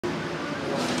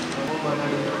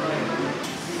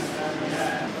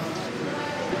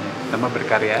Kita mah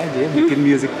berkarya aja, bikin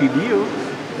music video.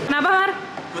 Kenapa, Mar?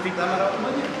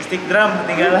 Stick drum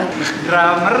ketinggalan.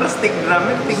 Drummer stick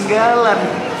drumnya ketinggalan.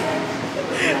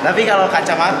 Tapi kalau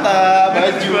kacamata,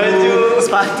 baju,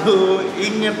 sepatu,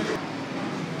 inget.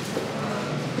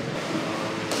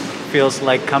 Feels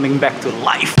like coming back to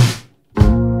life.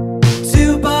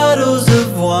 2 bottles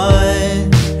of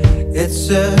wine.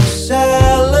 It's a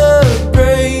celebration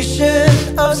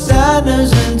of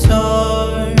sadness and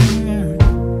torn.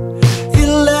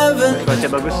 11. Cuaca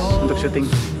bagus untuk syuting.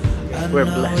 We're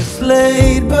blessed. It's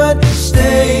late, but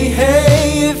stay,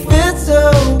 hey, if it's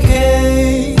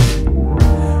okay.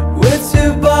 With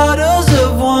 2 bottles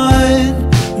of wine,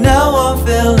 now I'm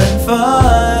feeling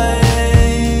fine.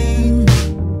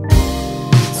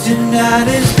 Tonight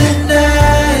is the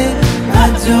night, I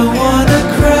don't wanna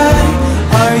cry.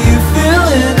 Are you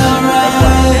feeling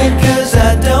alright? 'Cause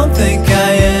I don't think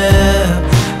I am.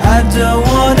 I don't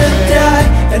wanna die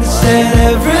and set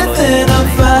everything on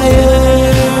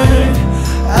fire.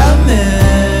 I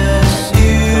miss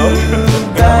you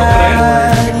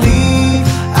badly.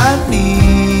 I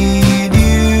need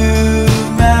you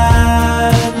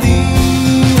madly.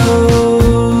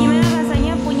 Oh. Gimana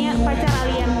rasanya punya pacar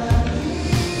alien?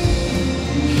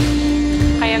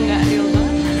 Kayak nggak real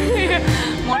banget.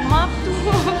 Mohon maaf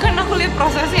tuh, kan aku lihat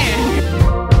prosesnya ya.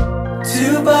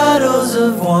 2 bottles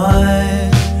of wine.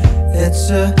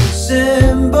 It's a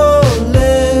symbolism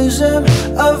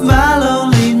of my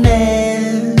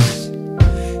loneliness.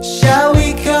 Shall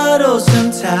we cuddle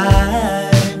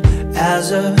sometime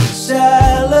as a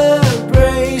celebration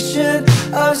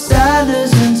of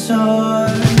sadness and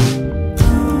torn?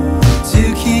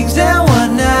 2 kings and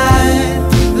 1 night.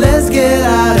 Let's get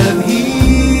out of here.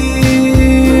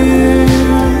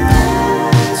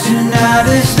 Tonight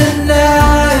is the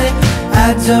night.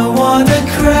 I don't wanna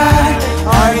cry.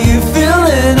 Are you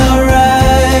feeling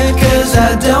alright? 'Cause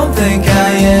I don't think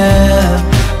I am.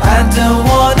 I don't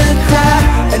wanna cry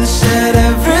and set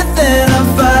everything on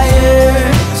fire.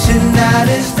 Tonight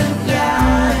is the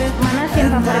night. Mana scene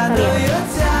favorit kalian?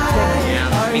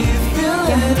 Are you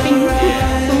feeling Pink.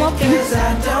 alright? Semua pink. 'Cause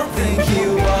I don't think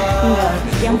you are. Enggak,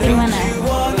 yang pink mana? You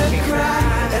wanna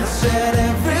cry and set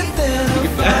everything on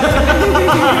fire.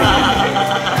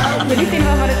 Jadi scene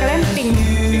favorit kalian pink.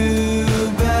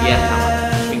 Iya sama.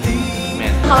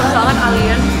 Kalau misalkan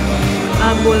alien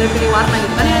boleh pilih warna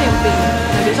gitu kan, ada yang pink.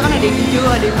 Nah biasa kan ada yang hijau,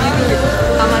 ada yang biru gitu.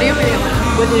 Kamarnya pilih yang mana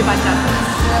buat jadi pacar?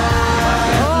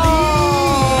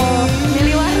 Oh,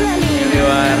 milih warna nih. Pilih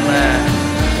warna.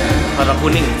 Warna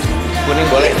kuning. Kuning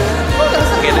boleh.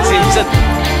 Kayak The Simpsons.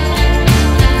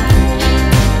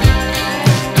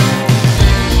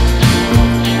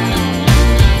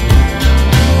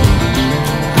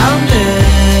 I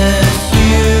miss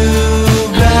you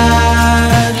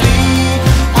badly.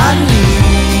 I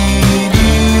need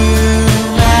you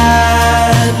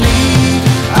madly.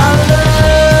 I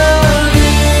love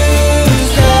you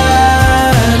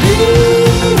sadly.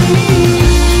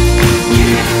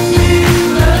 Give me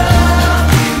love,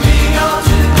 give me all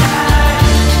tonight.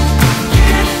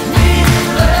 Give me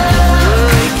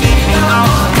love, keep me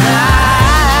all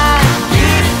tonight.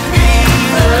 Give me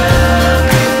love,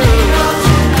 give me all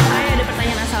tonight. Saya ada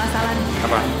pertanyaan asal-asalan.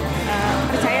 Apa?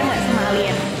 Percaya nggak sama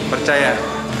alien? Percaya.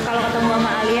 Kalau ketemu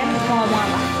sama alien mau ngomong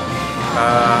apa?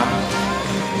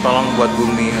 Tolong buat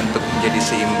bumi untuk menjadi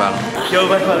seimbang.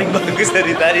 Jawaban paling bagus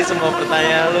dari tadi semua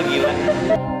pertanyaan lo, gila.